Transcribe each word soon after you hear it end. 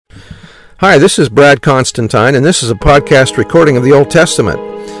Hi, this is Brad Constantine, and this is a podcast recording of the Old Testament.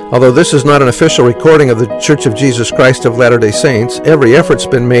 Although this is not an official recording of the Church of Jesus Christ of Latter-day Saints, every effort's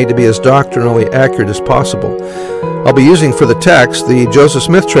been made to be as doctrinally accurate as possible. I'll be using for the text the Joseph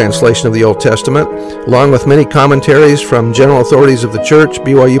Smith translation of the Old Testament, along with many commentaries from general authorities of the Church,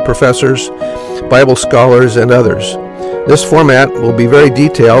 BYU professors, Bible scholars, and others. This format will be very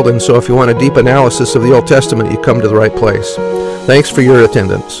detailed, and so if you want a deep analysis of the Old Testament, you come to the right place. Thanks for your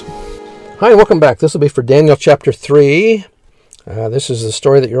attendance. Hi, welcome back. This will be for Daniel chapter 3. This is the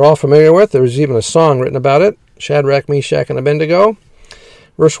story that you're all familiar with. There's even a song written about it, Shadrach, Meshach, and Abednego.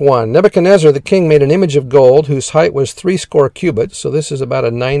 Verse 1, Nebuchadnezzar the king made an image of gold whose height was 80 cubits, so this is about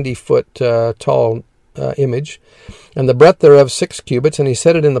a 90-foot tall image, and the breadth thereof 6 cubits, and he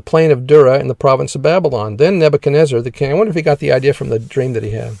set it in the plain of Dura in the province of Babylon. Then Nebuchadnezzar the king, I wonder if he got the idea from the dream that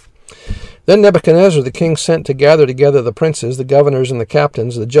he had. Then Nebuchadnezzar the king sent to gather together the princes, the governors, and the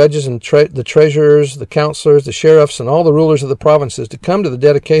captains, the judges and the treasurers, the counselors, the sheriffs, and all the rulers of the provinces to come to the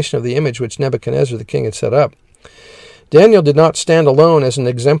dedication of the image which Nebuchadnezzar the king had set up. Daniel did not stand alone as an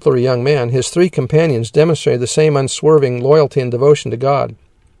exemplary young man. His 3 companions demonstrated the same unswerving loyalty and devotion to God.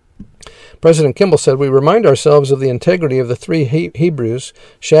 President Kimball said, "We remind ourselves of the integrity of the 3 Hebrews,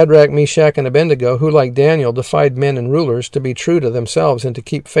 Shadrach, Meshach, and Abednego, who, like Daniel, defied men and rulers to be true to themselves and to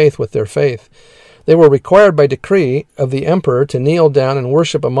keep faith with their faith. They were required by decree of the emperor to kneel down and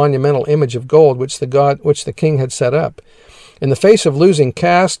worship a monumental image of gold which the king had set up. In the face of losing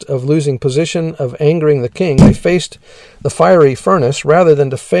caste, of losing position, of angering the king, they faced the fiery furnace rather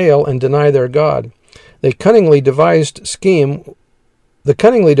than to fail and deny their God. The cunningly devised scheme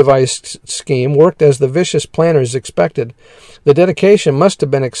worked as the vicious planners expected. The dedication must have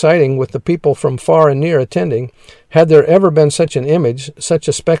been exciting with the people from far and near attending. Had there ever been such an image, such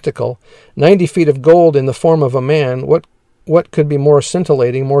a spectacle, 90 feet of gold in the form of a man, what could be more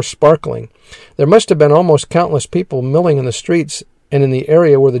scintillating, more sparkling? There must have been almost countless people milling in the streets and in the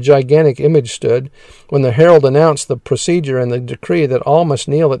area where the gigantic image stood, when the herald announced the procedure and the decree that all must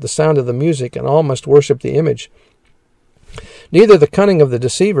kneel at the sound of the music and all must worship the image. Neither the cunning of the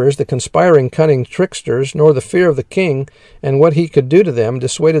deceivers, the conspiring cunning tricksters, nor the fear of the king and what he could do to them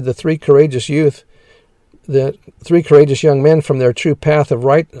dissuaded the 3 courageous young men from their true path of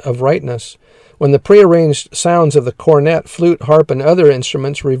rightness. When the prearranged sounds of the cornet, flute, harp, and other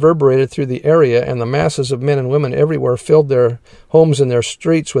instruments reverberated through the area, and the masses of men and women everywhere filled their homes and their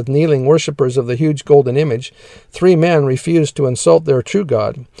streets with kneeling worshippers of the huge golden image, 3 men refused to insult their true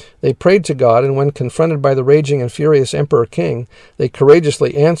God. They prayed to God, and when confronted by the raging and furious emperor king, they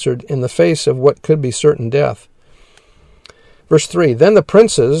courageously answered in the face of what could be certain death. Verse 3, Then the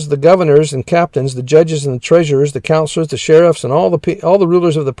princes, the governors and captains, the judges and the treasurers, the counselors, the sheriffs, and all the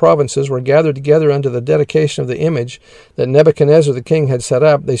rulers of the provinces were gathered together unto the dedication of the image that Nebuchadnezzar the king had set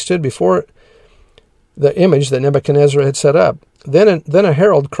up. They stood before the image that Nebuchadnezzar had set up. Then a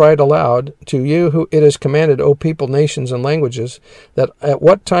herald cried aloud, To you who it is commanded, O people, nations, and languages, that at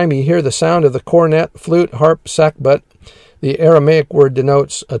what time ye hear the sound of the cornet, flute, harp, sackbut, the Aramaic word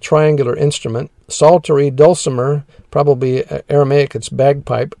denotes a triangular instrument, psaltery, dulcimer, probably Aramaic, it's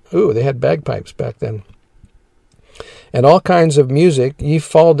bagpipe. Ooh, they had bagpipes back then. And all kinds of music, ye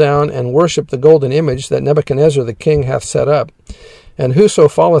fall down and worship the golden image that Nebuchadnezzar the king hath set up. And whoso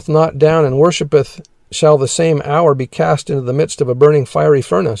falleth not down and worshippeth shall the same hour be cast into the midst of a burning fiery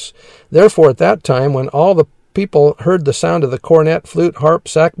furnace. Therefore at that time, when all the people heard the sound of the cornet, flute, harp,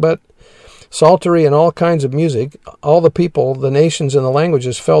 sackbut, psaltery, and all kinds of music, all the people, the nations, and the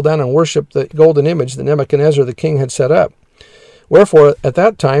languages fell down and worshipped the golden image that Nebuchadnezzar the king had set up. Wherefore, at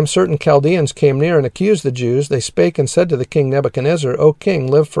that time, certain Chaldeans came near and accused the Jews. They spake and said to the king Nebuchadnezzar, O king,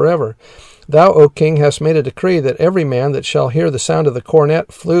 live forever. Thou, O king, hast made a decree that every man that shall hear the sound of the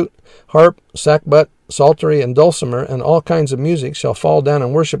cornet, flute, harp, sackbut, psaltery, and dulcimer, and all kinds of music, shall fall down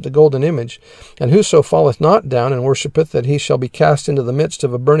and worship the golden image. And whoso falleth not down and worshippeth, that he shall be cast into the midst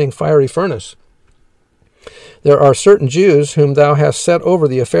of a burning fiery furnace. There are certain Jews whom thou hast set over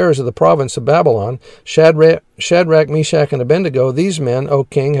the affairs of the province of Babylon, Shadrach, Meshach, and Abednego. These men, O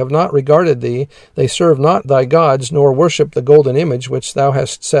king, have not regarded thee. They serve not thy gods, nor worship the golden image which thou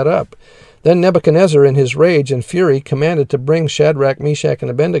hast set up. Then Nebuchadnezzar, in his rage and fury, commanded to bring Shadrach, Meshach,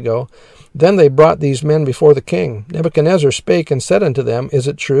 and Abednego. Then they brought these men before the king. Nebuchadnezzar spake and said unto them, Is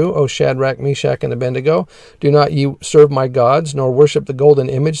it true, O Shadrach, Meshach, and Abednego? Do not ye serve my gods, nor worship the golden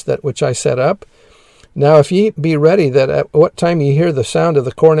image that which I set up? Now if ye be ready that at what time ye hear the sound of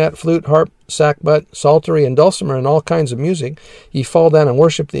the cornet, flute, harp, sackbut, psaltery, and dulcimer, and all kinds of music, ye fall down and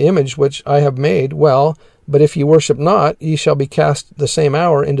worship the image which I have made, well, But if ye worship not, ye shall be cast the same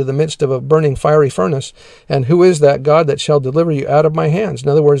hour into the midst of a burning fiery furnace. And who is that God that shall deliver you out of my hands? In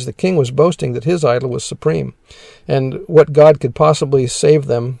other words, the king was boasting that his idol was supreme, and what God could possibly save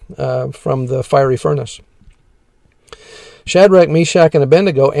them from the fiery furnace. Shadrach, Meshach, and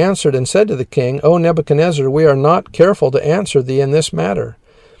Abednego answered and said to the king, O Nebuchadnezzar, we are not careful to answer thee in this matter.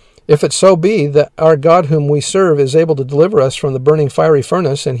 If it so be that our God whom we serve is able to deliver us from the burning fiery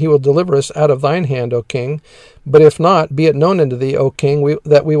furnace, and he will deliver us out of thine hand, O king. But if not, be it known unto thee, O king,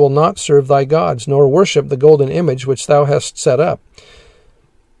 that we will not serve thy gods, nor worship the golden image which thou hast set up.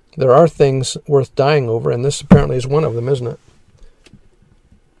 There are things worth dying over, and this apparently is one of them, isn't it?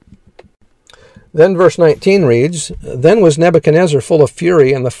 Then verse 19 reads, Then was Nebuchadnezzar full of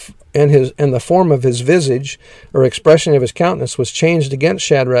fury, and the form of his visage, or expression of his countenance, was changed against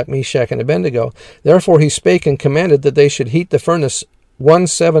Shadrach, Meshach, and Abednego. Therefore he spake and commanded that they should heat the furnace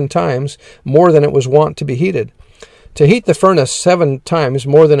 7 times more than it was wont to be heated. To heat the furnace 7 times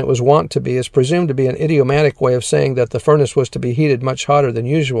more than it was wont to be is presumed to be an idiomatic way of saying that the furnace was to be heated much hotter than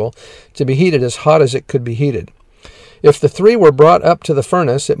usual, to be heated as hot as it could be heated. If the 3 were brought up to the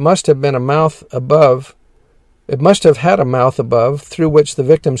furnace, it must have had a mouth above, through which the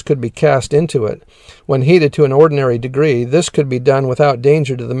victims could be cast into it. When heated to an ordinary degree, this could be done without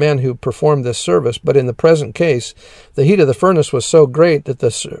danger to the men who performed this service, but in the present case, the heat of the furnace was so great that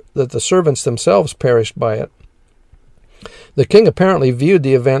the servants themselves perished by it. The king apparently viewed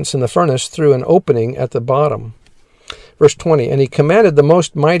the events in the furnace through an opening at the bottom. Verse 20, And he commanded the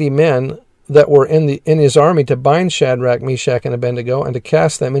most mighty men that were in his army to bind Shadrach, Meshach, and Abednego, and to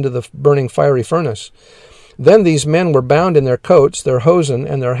cast them into the burning fiery furnace. Then these men were bound in their coats, their hosen,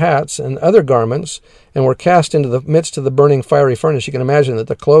 and their hats, and other garments, and were cast into the midst of the burning fiery furnace. You can imagine that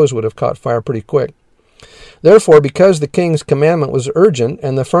the clothes would have caught fire pretty quick. Therefore, because the king's commandment was urgent,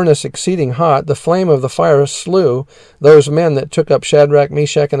 and the furnace exceeding hot, the flame of the fire slew those men that took up Shadrach,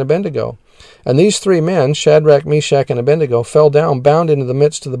 Meshach, and Abednego. And these 3 men, Shadrach, Meshach, and Abednego, fell down, bound into the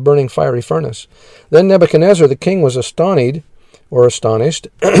midst of the burning fiery furnace. Then Nebuchadnezzar the king was astonished,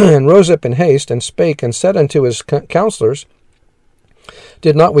 and rose up in haste, and spake, and said unto his counselors,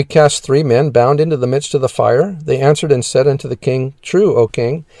 Did not we cast 3 men bound into the midst of the fire? They answered and said unto the king, True, O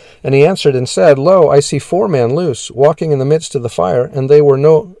king. And he answered and said, Lo, I see 4 men loose, walking in the midst of the fire, and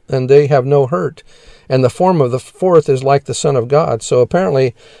they have no hurt. And the form of the 4th is like the Son of God. So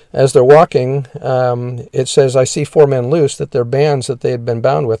apparently, as they're walking, it says, I see 4 men loose, that their bands that they had been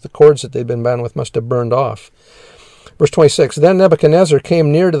bound with, the cords that they'd been bound with, must have burned off. Verse 26, Then Nebuchadnezzar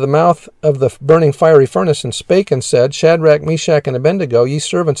came near to the mouth of the burning fiery furnace, and spake and said, Shadrach, Meshach, and Abednego, ye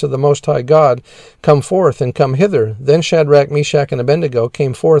servants of the Most High God, come forth, and come hither. Then Shadrach, Meshach, and Abednego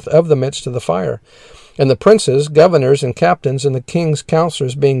came forth of the midst of the fire. And the princes, governors, and captains, and the king's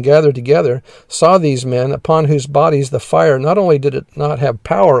counselors, being gathered together, saw these men, upon whose bodies the fire, not only did it not have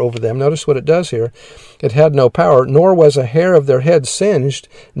power over them, notice what it does here, it had no power, nor was a hair of their head singed,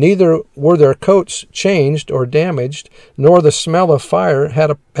 neither were their coats changed or damaged, nor the smell of fire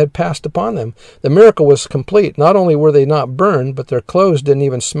had passed upon them. The miracle was complete. Not only were they not burned, but their clothes didn't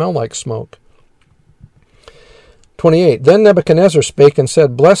even smell like smoke. 28. Then Nebuchadnezzar spake and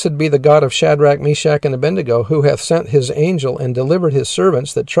said, Blessed be the God of Shadrach, Meshach, and Abednego, who hath sent his angel and delivered his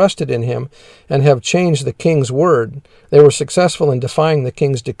servants that trusted in him, and have changed the king's word. They were successful in defying the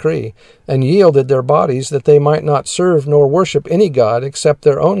king's decree, and yielded their bodies that they might not serve nor worship any god except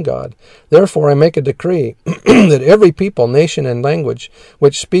their own God. Therefore I make a decree that every people, nation, and language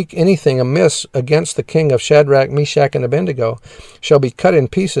which speak anything amiss against the king of Shadrach, Meshach, and Abednego shall be cut in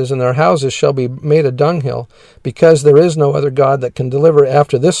pieces, and their houses shall be made a dunghill, because there is no other God that can deliver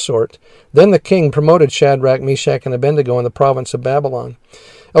after this sort. Then the king promoted Shadrach, Meshach, and Abednego in the province of Babylon.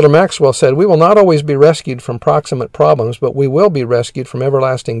 Elder Maxwell said, We will not always be rescued from proximate problems, but we will be rescued from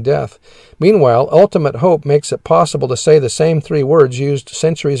everlasting death. Meanwhile, ultimate hope makes it possible to say the same 3 words used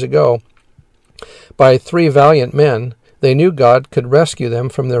centuries ago by 3 valiant men. They knew God could rescue them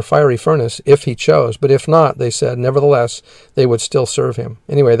from their fiery furnace if he chose, but if not, they said, nevertheless, they would still serve him.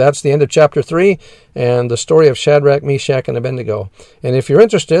 Anyway, that's the end of chapter 3 and the story of Shadrach, Meshach, and Abednego. And if you're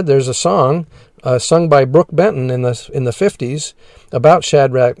interested, there's a song sung by Brooke Benton in the 50s about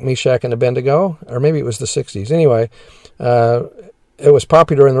Shadrach, Meshach, and Abednego, or maybe it was the 60s. Anyway, it was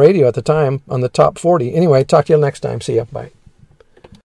popular in the radio at the time on the top 40. Anyway, talk to you next time. See ya. Bye.